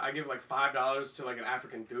African kid. I give like $5 to like an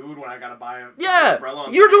African dude when I gotta buy a umbrella.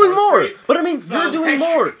 You're doing more. Street. But I mean, So, you're doing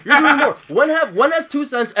more. You're doing more. When has 2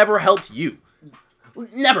 cents ever helped you?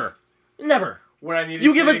 Never. When I need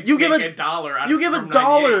You give a dollar. You give a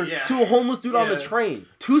dollar to a homeless dude on the train.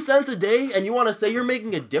 2 cents a day, and you want to say you're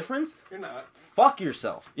making a difference? You're not. Fuck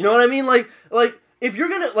yourself. You know what I mean? Like if you're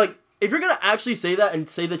gonna actually say that and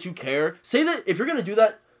say that you care, say that if you're gonna do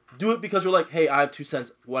that, do it because you're like, hey, I have 2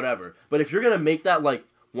 cents, whatever. But if you're gonna make that like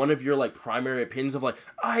one of your like primary opinions of like,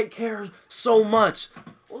 I care so much.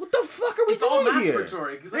 What the fuck are we It's all doing here?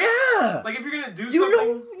 masturbatory. Yeah. Like if you're gonna do You something,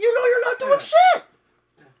 know you're not doing shit.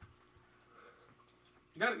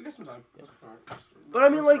 you got some time. But I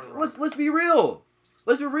mean, like, let's be real.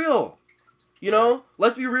 Let's be real. You know,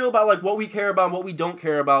 let's be real about like what we care about, and what we don't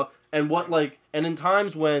care about, and what like, and in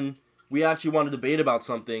times when we actually want to debate about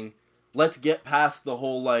something, let's get past the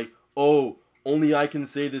whole like, oh, only I can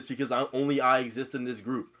say this because only I exist in this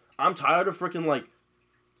group. I'm tired of freaking like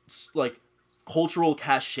cultural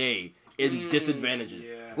cachet in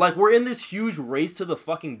disadvantages. Yeah. Like we're in this huge race to the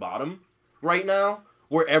fucking bottom right now,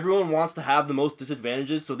 where everyone wants to have the most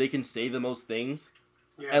disadvantages so they can say the most things.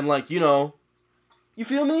 Yeah. And like, you know, you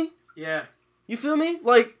feel me? Yeah. You feel me?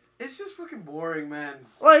 Like It's just fucking boring, man.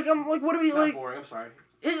 like I'm like, what are we Not like? boring. I'm sorry.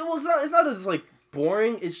 It's not as like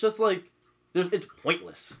boring. It's just like it's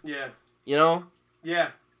pointless. Yeah. You know? Yeah.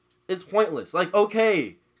 It's pointless. Like,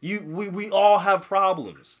 okay, we all have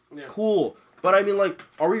problems. Yeah. Cool. But I mean, like,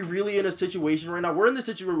 are we really in a situation right now? We're in the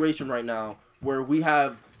situation right now where we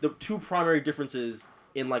have the two primary differences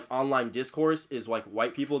in like online discourse is like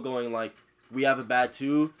white people going like, we have it bad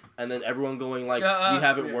too, and then everyone going like, we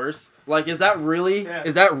have it worse. Like, is that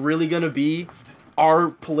really gonna be our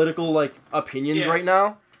political like opinions right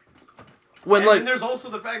now? When and there's also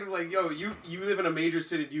the fact of like, yo, you live in a major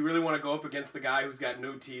city. Do you really want to go up against the guy who's got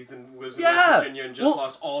no teeth and lives in West Virginia and just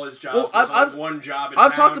lost all his jobs? I've one job.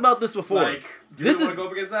 I've talked about this before. Like, do you want to go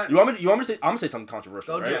up against that? You want me to say? I'm gonna say something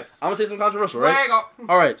controversial, right? Yes. I'm gonna say something controversial, right?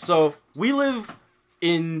 All right. So we live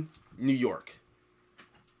in New York,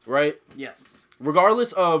 right? Yes.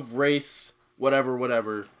 Regardless of race, whatever,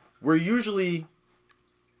 we're usually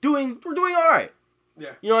doing all right.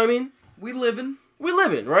 Yeah. You know what I mean? We living,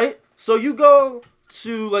 right? So you go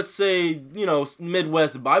to, let's say,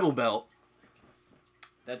 Midwest Bible Belt.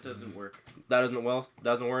 That doesn't work. Doesn't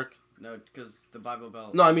work? No, because the Bible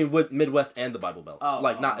Belt. No, I mean with Midwest and the Bible Belt.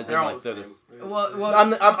 Not as in like they're this. Well,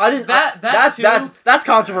 I didn't. That's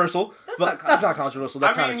controversial. That's not controversial.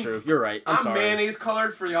 That's kind of true. You're right. I'm sorry. mayonnaise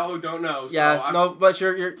colored for y'all who don't know. Yeah. But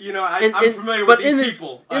you're. I'm familiar with these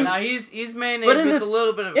people. Now he's mayonnaise with a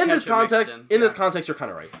little bit of in this ketchup context. mixed in. In this context, you're kind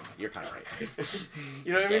of right. You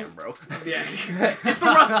know what I mean? Damn, bro. Yeah. It's the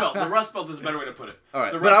Rust Belt. The Rust Belt is a better way to put it. All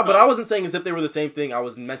right, but I wasn't saying as if they were the same thing. I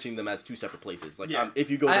was mentioning them as two separate places. Like, if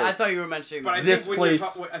you go. I thought you were mentioning. But this place,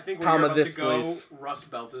 I think when comma you're about this to go, place. Rust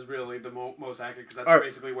Belt is really the most accurate because that's All right,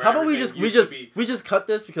 basically where. How about we just cut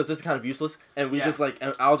this because this is kind of useless, and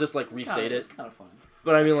and I'll just restate it. It's kind of fun.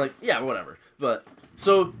 But I mean, whatever. But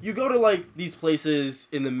so you go to these places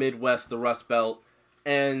in the Midwest, the Rust Belt,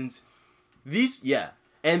 and these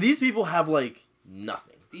people have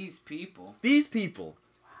nothing. These people. These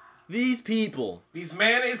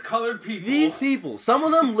mayonnaise colored people. These people. Some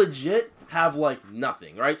of them legit have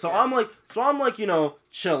nothing, right? So I'm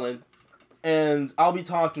chilling, and I'll be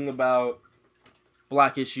talking about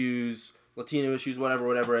black issues, Latino issues,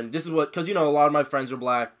 whatever, and this is because a lot of my friends are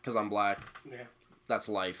black because I'm black. Yeah. That's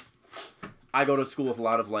life. I go to school with a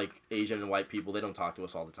lot of Asian and white people. They don't talk to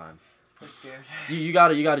us all the time. They're scared. You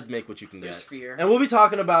gotta make what you can There's get. fear. And we'll be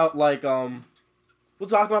talking about we'll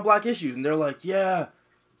talk about black issues, and they're like, yeah,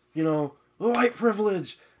 white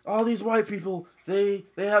privilege. All these white people, they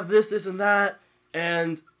have this and that,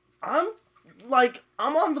 and I'm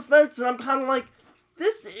on the fence, and I'm kind of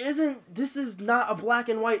this is not a black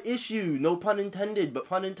and white issue. No pun intended, but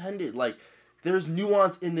pun intended. There's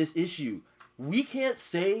nuance in this issue. We can't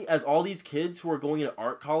say, as all these kids who are going into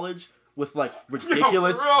art college with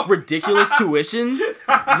ridiculous tuitions,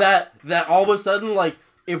 that all of a sudden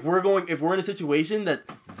if we're in a situation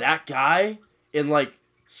that guy in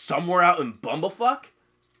somewhere out in Bumblefuck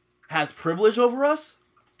has privilege over us.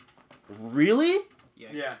 Really?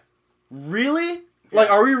 Yikes. Yeah. Really?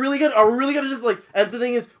 Are we really gonna just and the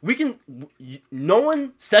thing is, no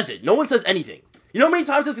one says it. No one says anything. You know how many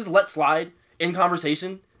times this is let slide in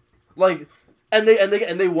conversation? And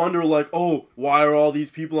they wonder oh, why are all these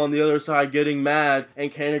people on the other side getting mad and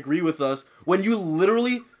can't agree with us when you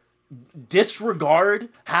literally disregard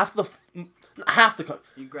half the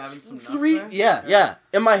You grabbing some nuts three there? yeah.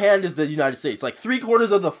 In my hand is the United States.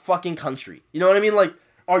 3/4 of the fucking country. You know what I mean?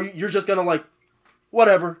 You're just gonna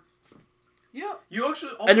whatever. Yeah. You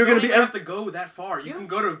actually and you're don't gonna even have to go that far. You can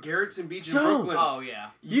go to Garrettson Beach in Brooklyn. Oh yeah.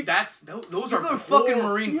 Those are go to poor, fucking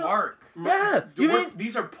Marine Park. Yeah.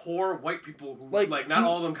 These are poor white people who not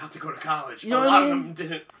all of them got to go to college. You know a lot of them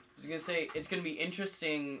didn't. I was gonna say it's gonna be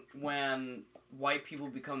interesting when white people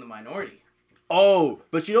become the minority. Oh,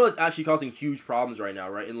 but it's actually causing huge problems right now,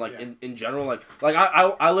 right? And in general, I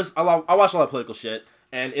watch a lot of political shit,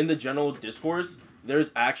 and in the general discourse,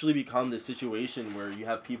 there's actually become this situation where you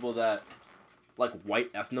have people that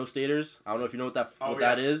white ethnostaters. I don't know if you know what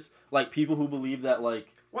that is. People who believe that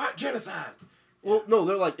What genocide? Well, no,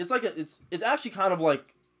 they're it's actually kind of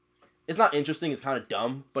it's not interesting. It's kind of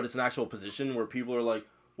dumb, but it's an actual position where people are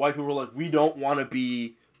white people are we don't want to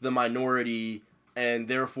be the minority, and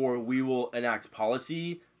therefore we will enact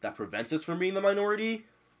policy that prevents us from being the minority.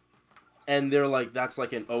 And they're that's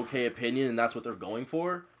an okay opinion, and that's what they're going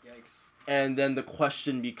for. Yikes. And then the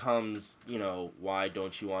question becomes, why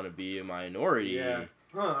don't you want to be a minority? Yeah.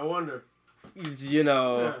 Huh, I wonder.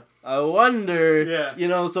 Yeah. I wonder. Yeah.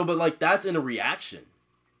 But that's in a reaction.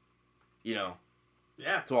 Yeah.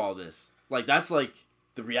 To all this. That's the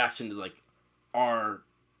reaction to our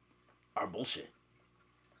bullshit.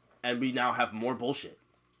 And we now have more bullshit.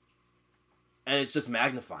 And it's just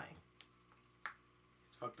magnifying.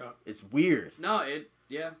 It's fucked up. It's weird. No,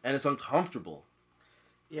 yeah. And it's uncomfortable.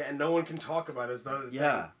 Yeah, and no one can talk about it.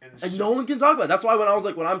 Yeah. And no one can talk about it. That's why when I was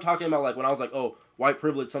when I'm talking about when I was oh, white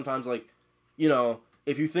privilege, sometimes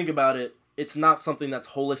if you think about it, it's not something that's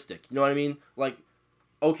holistic. You know what I mean?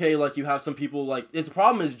 Okay, you have some people the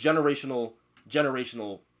problem is generational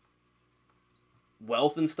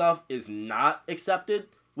wealth and stuff is not accepted,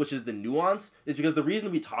 which is the nuance, is because the reason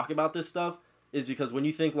we talk about this stuff is because when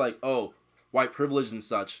you think oh, white privilege and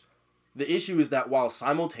such, the issue is that while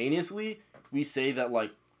simultaneously we say that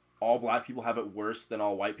like all black people have it worse than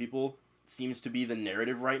all white people, seems to be the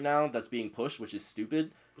narrative right now that's being pushed, which is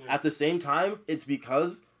stupid. Yeah. At the same time, it's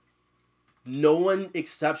because no one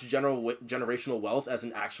accepts generational wealth as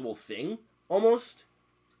an actual thing, almost.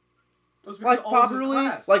 Like, properly.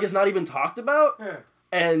 Like, it's not even talked about. Yeah.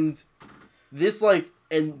 And this, like,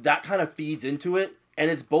 and that kind of feeds into it. And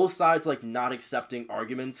it's both sides, like, not accepting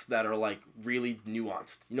arguments that are, like, really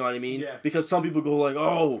nuanced. You know what I mean? Yeah. Because some people go, like,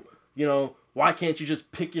 oh, you know, why can't you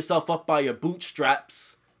just pick yourself up by your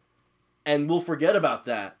bootstraps? And we'll forget about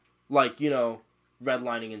that. Like, you know,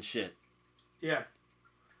 redlining and shit. Yeah.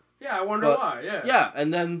 Yeah, I wonder why, yeah. Yeah,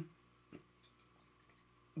 and then...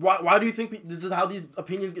 Why do you think this is how these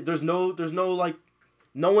opinions get... There's no, like...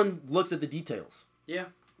 No one looks at the details. Yeah.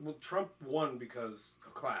 Well, Trump won because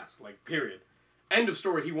of class, like, period. End of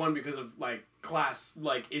story. He won because of, like, class,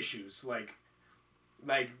 like, issues. Like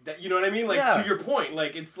that, you know what I mean? Like, to your point,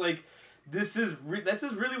 like, it's like... This is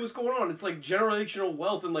really what's going on. It's like generational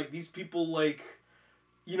wealth, and like these people, like,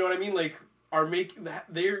 you know what I mean, like, are making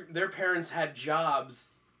their parents had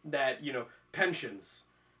jobs that, you know, pensions,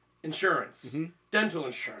 insurance, dental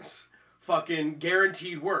insurance, fucking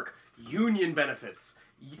guaranteed work, union benefits,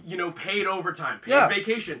 you know, paid overtime, paid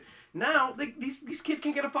vacation. Now these kids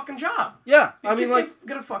can get a fucking job. Yeah, these I mean, like,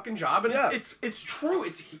 get a fucking job, and it's true.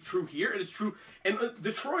 It's true here, and it's true, and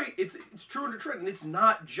Detroit. It's true in Detroit, and it's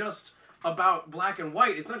not just about black and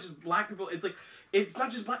white. It's not just black people. It's like, it's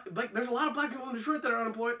not just black. Like, there's a lot of black people in Detroit that are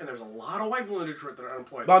unemployed, and there's a lot of white people in Detroit that are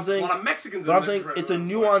unemployed. But I'm saying, there's a lot of Mexicans but in I'm saying Detroit. It's a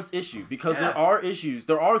nuanced issue because there are issues.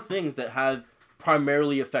 There are things that have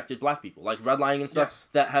primarily affected black people, like redlining and stuff,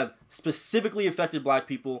 that have specifically affected black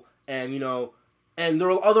people, and, you know, and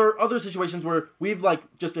there are other situations where we've, like,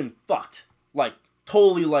 just been fucked, like,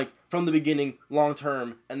 totally, like, from the beginning, long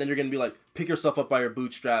term, and then you're gonna be like, pick yourself up by your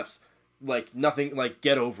bootstraps. Like, nothing, like,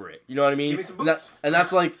 get over it. You know what I mean? Give me some boots.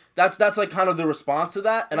 That's like kind of the response to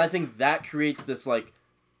that. And I think that creates this, like,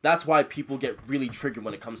 that's why people get really triggered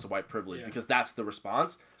when it comes to white privilege, because that's the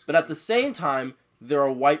response. But at the same time, there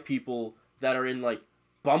are white people that are in, like,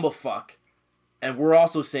 bumblefuck, and we're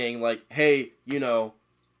also saying, like, hey, you know,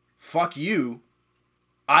 fuck you,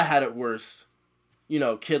 I had it worse, you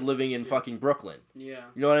know, kid living in fucking Brooklyn. Yeah.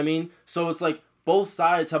 You know what I mean? So it's like, both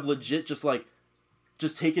sides have legit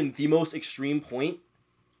just taken the most extreme point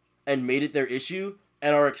and made it their issue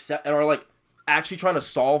and are like actually trying to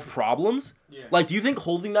solve problems. Yeah. Like, do you think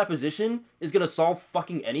holding that position is gonna solve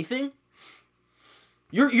fucking anything?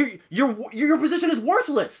 Your position is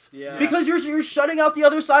worthless. Yeah. Because you're shutting out the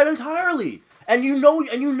other side entirely, and you know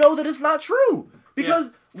that it's not true because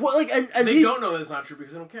what, like, and they don't know that it's not true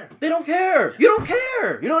because they don't care. They don't care. Yeah. You don't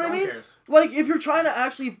care. You know what I mean? Cares. Like, if you're trying to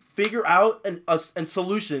actually figure out a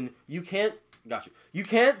solution, you can't. Got you. You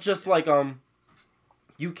can't just, like,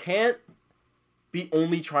 you can't be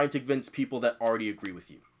only trying to convince people that already agree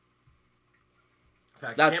with you. In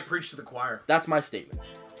fact, you can't preach to the choir. That's my statement.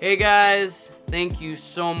 Hey guys, thank you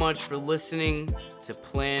so much for listening to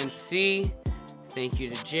Plan C. Thank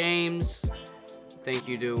you to James. Thank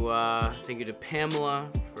you to Pamela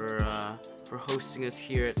for hosting us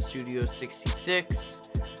here at Studio 66.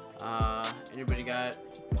 Anybody got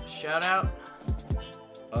a shout out?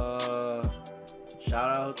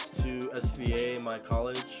 Shout outs to SVA, my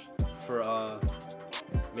college, for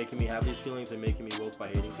making me have these feelings and making me woke by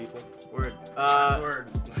hating people. Word. Word.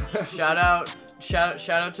 Shout out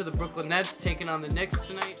to the Brooklyn Nets taking on the Knicks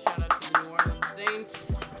tonight. Shout out to the New Orleans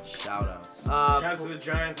Saints. Shout outs. Shout out to the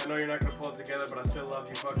Giants. I know you're not gonna pull it together, but I still love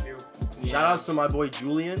you. Fuck you. Yeah. Shout outs to my boy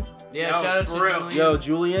Julian. Yeah, shout out to Julian. Yo,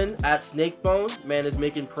 Julian at Snakebone. Man is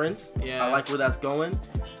making prints. Yeah. I like where that's going.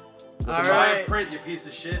 All Buy right. a print, you piece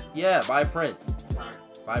of shit. Yeah, buy a print. Sorry.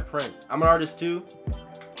 Buy a print. I'm an artist too.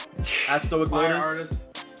 At Stoic Buy Lotus.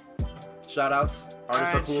 artist. Shout outs.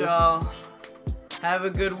 Artists are cool. Y'all. Have a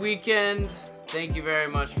good weekend. Thank you very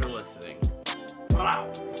much for listening.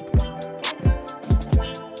 Wow.